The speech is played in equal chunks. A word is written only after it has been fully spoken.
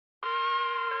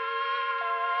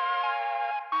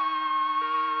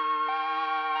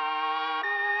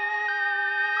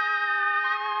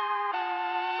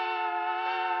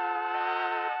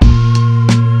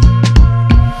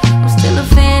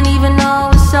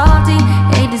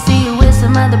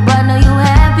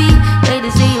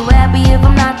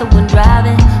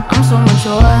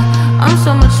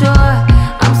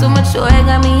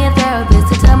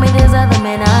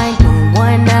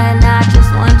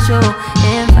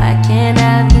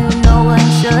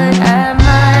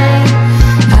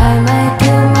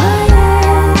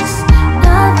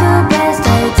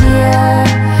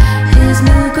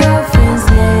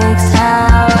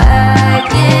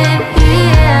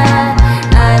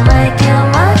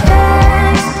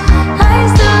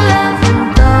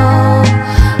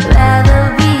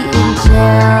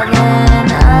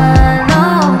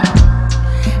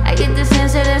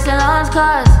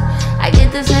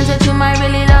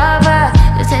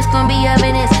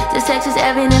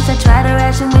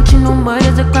rashing with you, no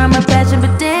murder's a crime of passion.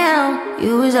 But damn,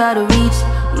 you was out of reach.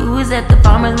 You was at the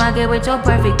farmer's market with your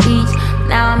perfect peach.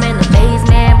 Now I'm in the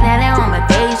basement, planning on my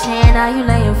patient. Now you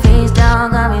laying face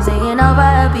down, got me singing over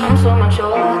a beat. I'm so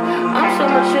mature, I'm so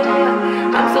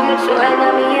mature, I'm so mature. I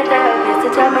got me a therapist to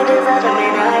tell me there's other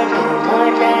men I know.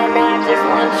 One night, I just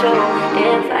want you.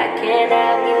 If I can't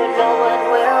have you, no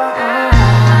one will.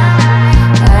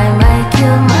 I might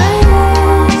kill my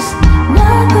ex,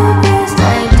 not the best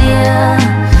idea.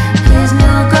 His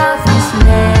new girlfriend's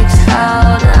next,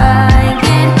 how'd I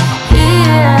get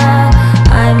here?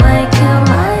 I might kill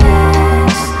my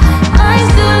ex, I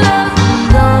still love him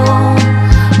though.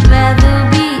 Rather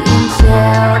be in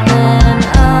jail than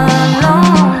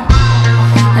alone.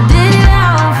 I did it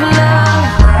all for love,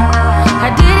 I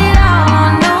did it all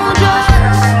on no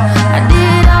drugs. I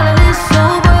did all of this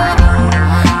sober,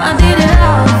 I did it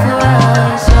all for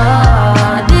us.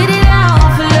 I did it all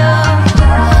for love,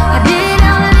 I did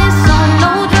all of this on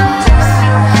no drugs.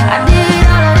 I did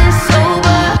all of this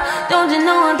sober, don't you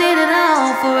know I did it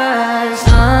all for us.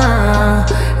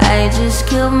 I just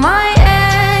killed my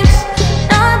ex,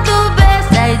 not the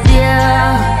best idea.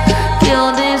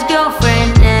 Killed his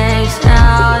girlfriend next,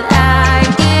 how'd I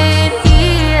get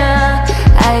here?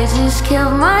 I just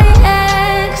killed my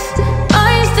ex,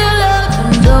 I still love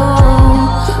him though.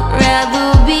 Rather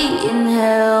be in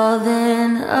hell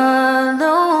than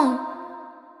alone.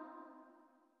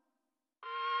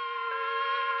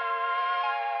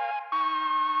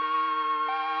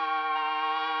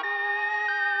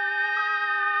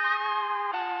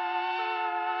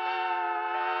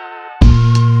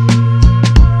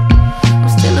 I'm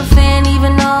still a fan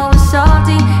even though it's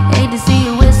salty. Hate to see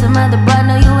you with some other, but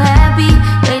know you happy.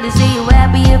 Hate to see you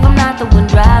happy if I'm not the one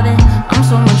driving. I'm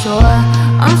so mature,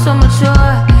 I'm so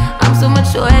mature, I'm so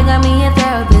mature. It got me a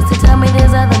therapist to tell me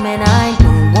there's other men I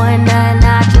know. One night,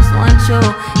 I just want you.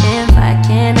 If I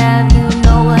can't have you,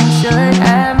 no one should.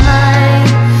 I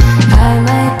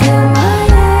might kill my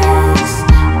ex,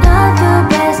 not the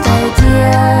best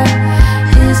idea.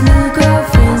 His new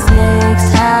girlfriend's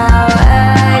next, how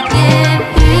I get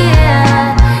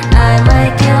here. I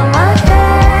might kill my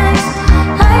ex,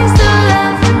 I still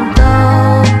love him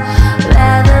though.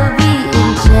 Rather be in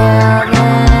jail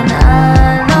than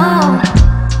alone.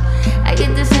 I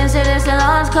get the sense that it's a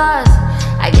lost cause.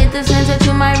 I get the sense that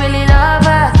you might really love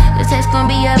her. This text gon'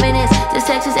 be evidence, this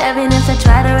text is evidence. I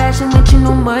try to ration with you,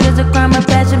 no murder's a crime of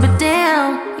passion. But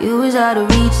damn, you was out of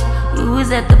reach. You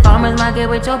was at the farmer's market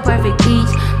with your perfect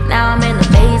peach. Now I'm in the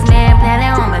basement,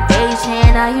 planning on my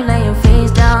patient. Now you laying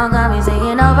face down, got me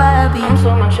singing over a beat. I'm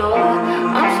so mature,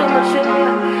 I'm so mature,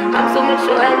 I'm so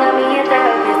mature. I got me a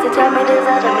therapist to tell me there's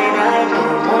other men I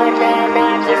know. One night,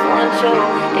 I just want you.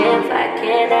 If I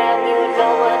can't have you, no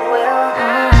one will.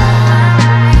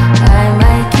 I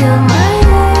might kill my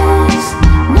ex,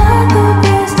 not the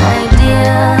best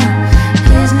idea.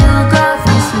 His new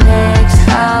girlfriend's next,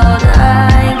 how'd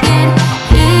I get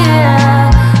here?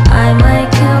 I might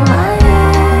kill my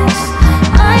ex,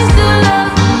 I still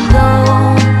love him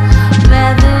though.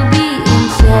 Rather be in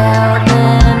jail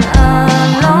than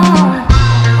alone.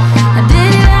 I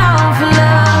did it all for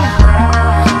love,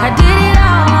 I did it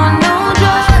all on no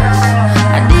drugs.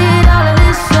 I did all of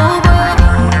this sober,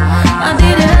 I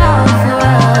did it all for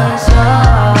us.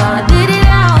 I did it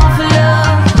all for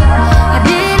love, I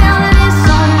did all of this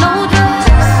on no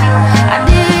drugs. I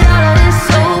did all of this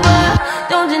sober,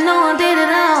 don't you know I did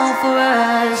it all for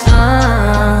us.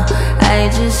 I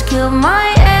just killed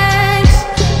my ex,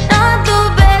 not the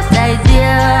best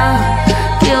idea.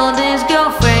 Killed his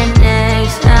girlfriend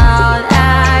next, how'd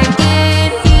I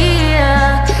get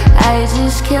here? I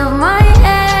just killed my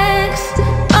ex,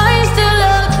 I still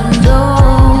love him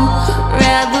though.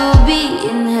 Rather be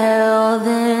in hell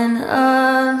than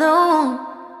alone.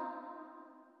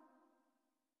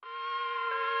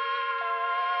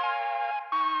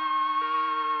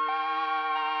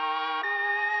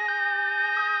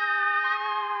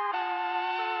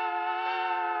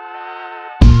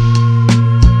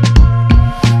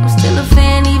 I'm still a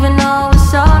fan even though it's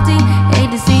salty.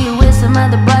 Hate to see you with some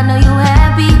other, but know you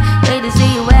happy. Hate to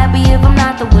see you happy if I'm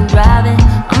not the one driving.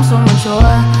 I'm so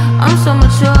mature, I'm so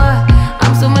mature,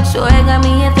 I'm so mature. It got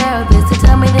me a therapist to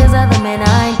tell me there's other men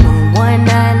I know. One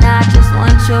night, I just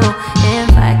want you.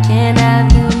 If I can't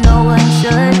have you, no one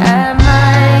should.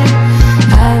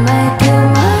 I might kill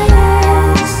my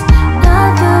ex,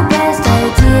 not the best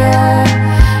idea.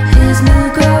 His new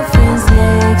girlfriend's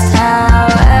next, how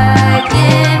I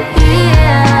get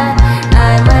here.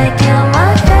 I might kill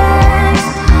my ex,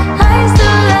 I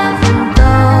still love him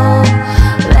though.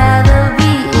 Rather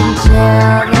be in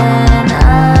jail than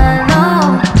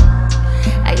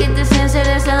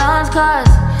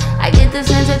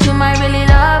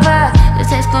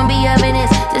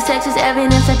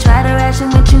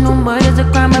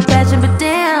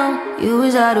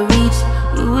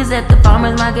was at the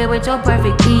farmer's market with your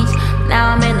perfect peach.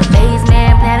 Now I'm in the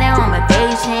basement, planning on my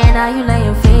patient. Now you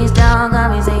laying face down,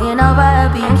 got me singing over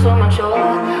a beat. I'm so mature,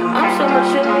 I'm so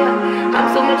mature, I'm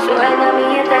so mature. I got me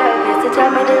a therapist to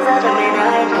tell me there's other men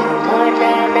I know. One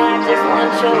night, not just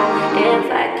one show. If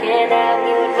I can't have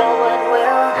you, no one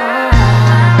will.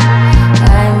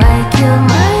 I might kill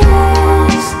my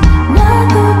ex, not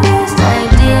the best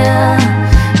idea.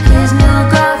 His new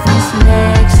girlfriend's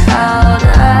next, how'd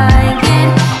I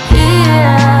get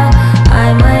here?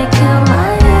 I might kill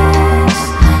my ex,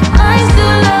 I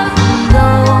still love him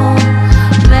though.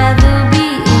 Rather be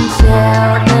in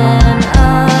jail than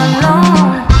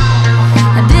alone.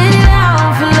 I did it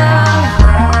all for love,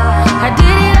 I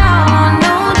did it all on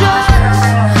no drugs.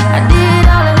 I did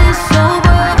all of this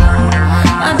sober,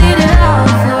 I did it all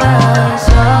for us.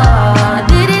 I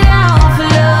did it all for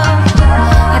love,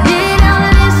 I did all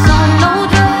of this on no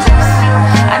drugs.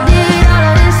 I did all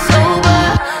of this sober,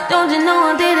 don't you know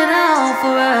I did it all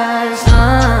for us.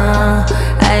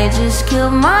 I just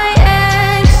killed my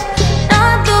ex,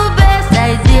 not the best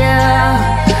idea.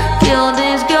 Killed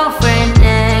his girlfriend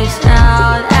next,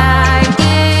 how'd I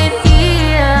get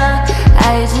here?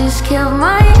 I just killed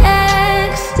my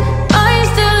ex, I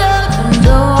still love him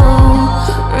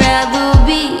though. Rather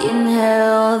be in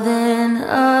hell than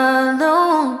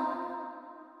alone.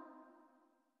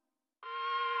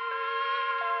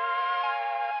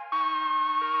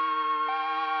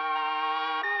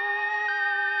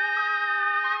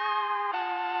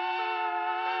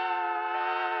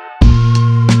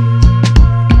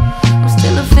 I'm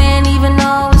still a fan even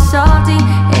though it's salty.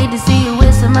 Hate to see you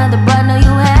with some other, but know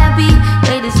you happy.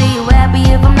 Hate to see you happy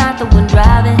if I'm not the one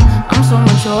driving. I'm so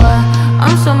mature,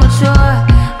 I'm so mature,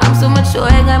 I'm so mature.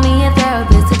 It got me a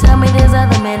therapist to tell me there's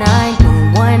other men I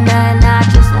know. One night, not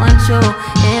just one show.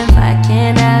 If I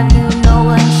can't have you, no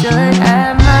one should. I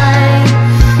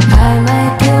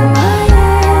might kill my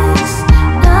ex,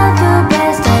 not the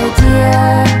best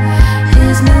idea.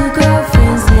 His new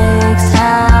girlfriend's next,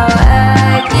 how I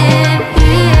get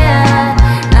here.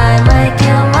 I might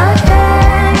kill my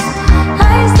ex, I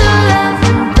still love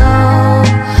him though.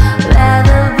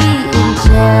 Rather be in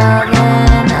jail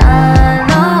than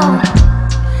alone.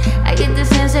 I get the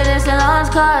sense that it's a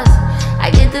lost cause. I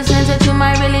get the sense that you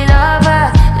might really love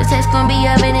her. This text gon' be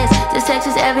evidence, this text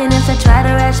is evidence. I try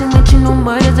to ration with you, no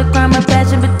murder's a crime of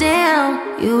passion. But damn,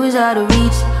 you was out of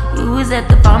reach. You was at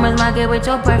the farmer's market with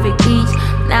your perfect peach.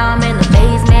 Now I'm in the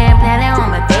basement, planning on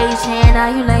my patient.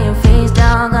 Now you laying face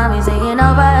down, got me singing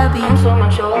over a beat. I'm so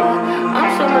mature,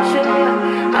 I'm so mature,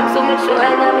 I'm so mature.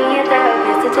 I got me a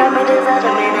therapist to tell me there's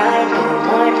other men I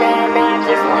know. One night, not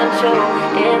just one show.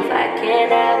 If I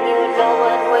can't have you, no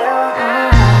one will.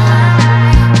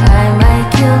 I might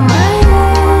kill my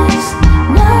ex,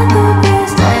 not the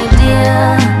best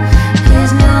idea. His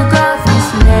new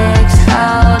girlfriend's next,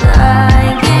 how'd I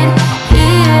get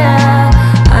here?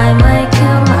 I might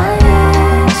kill my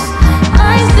ex, I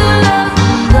still love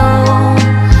him though.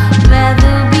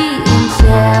 Rather be in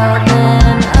jail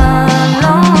than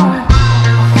alone.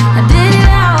 I did it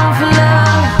all for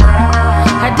love,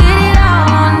 I did it all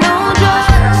on no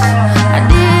drugs. I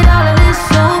did all of this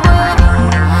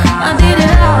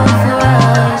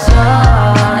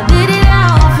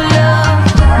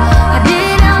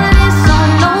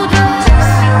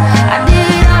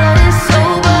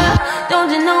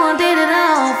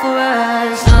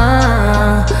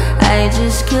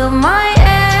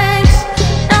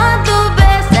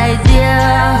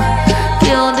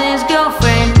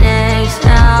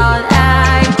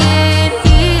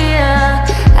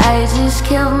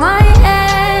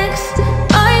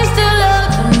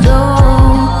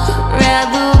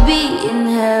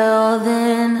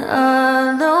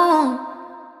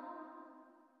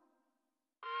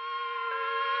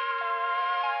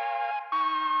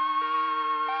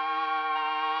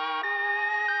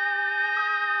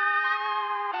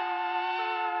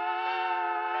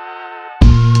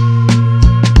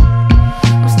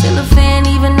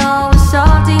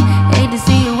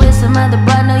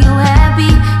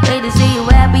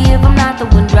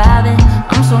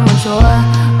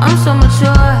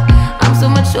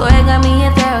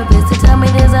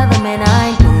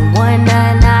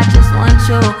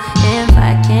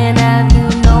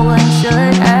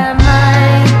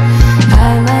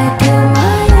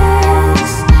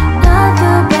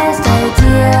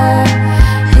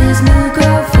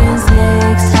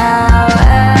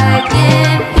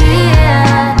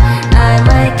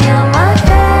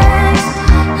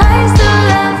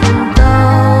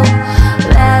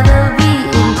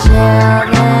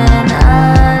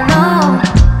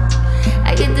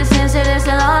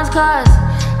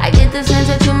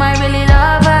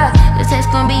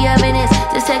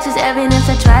This text is evidence.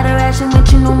 I try to ration with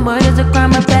you. No murder's a crime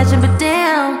of passion, but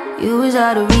damn, you was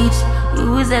out of reach.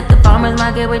 You was at the farmer's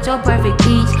market with your perfect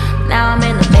peach. Now I'm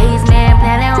in the basement,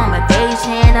 planning on my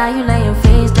patient. Now you laying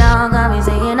face down, got me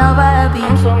singing over a beat.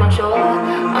 I'm so mature,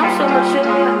 I'm so mature,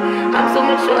 I'm so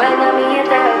mature. I got me a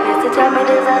therapist to tell me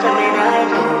there's other men I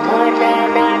know. One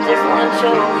night, not just one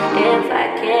show. If I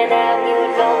can't have you,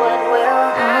 no one will.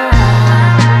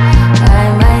 I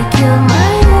might kill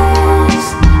my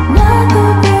ex, not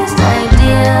the best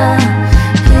idea.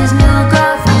 His new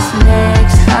girlfriend's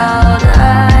next, how'd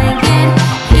I get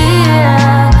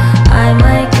here? I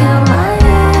might kill my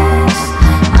ex,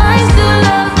 I still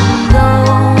love him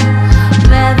though.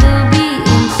 Rather be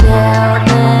in jail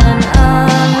than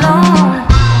alone.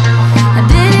 I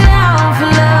did it all for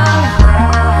love,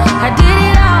 I did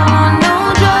it all on no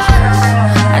drugs.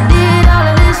 I did all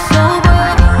of this sober,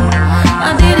 I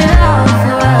did it all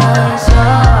for us. I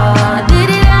did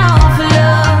it all for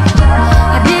love,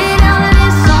 I did all of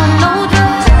this on no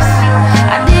drugs.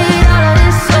 I did all of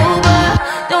this sober,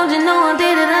 don't you know I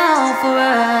did it all for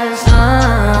us.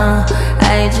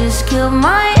 I just killed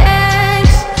my ex,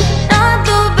 not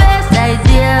the best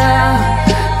idea.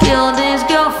 Killed his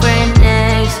girlfriend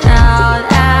next, how'd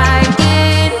I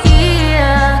get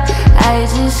here? I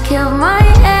just killed my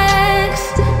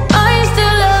ex, I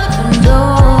still love him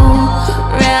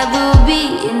though. Rather be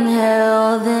in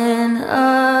hell than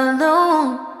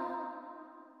alone.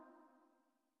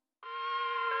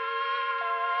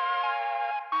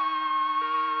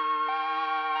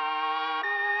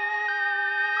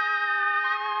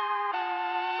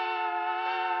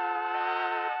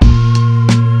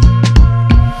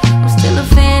 I'm still a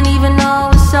fan even though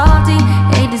it's salty.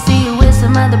 Hate to see you with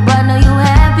some other, but know you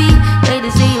happy. Hate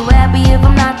to see you happy if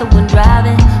I'm not the one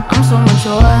driving. I'm so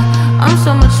mature, I'm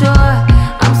so mature,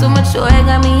 I'm so mature. It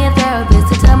got me a therapist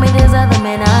to tell me there's other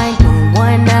men I know.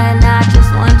 One night, not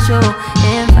just one show.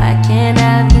 If I can't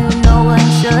have you, no one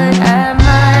should. I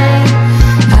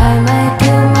might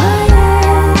kill my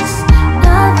ex,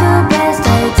 not the best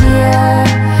idea.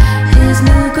 His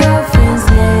new girlfriend's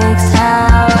next,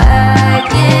 how I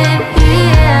get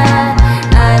here.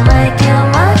 I might kill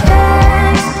my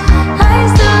ex, I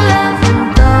still love him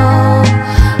though.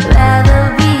 Rather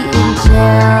be in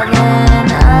jail than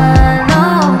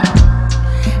alone.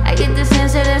 I get the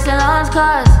sense that it's a lost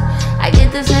cause. I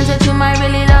get the sense that you might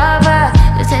really love her.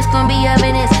 This text gon' be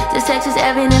evidence, this text is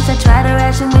evidence. I try to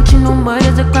ration with you, no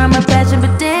murder's a crime of passion,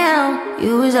 but damn,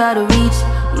 you was out of reach.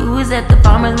 You was at the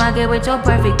farmer's market with your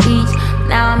perfect peach.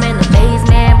 Now I'm in the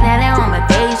basement, planning on my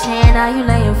patient. Now you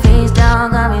laying face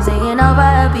down, got me singing over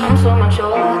a beat. I'm so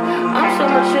mature, I'm so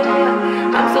mature,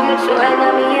 I'm so mature. I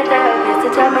got me a therapist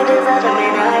to tell me there's other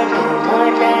men I know.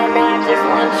 One night, not just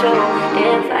one show.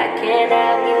 If I can't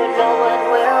have you, no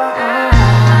one will.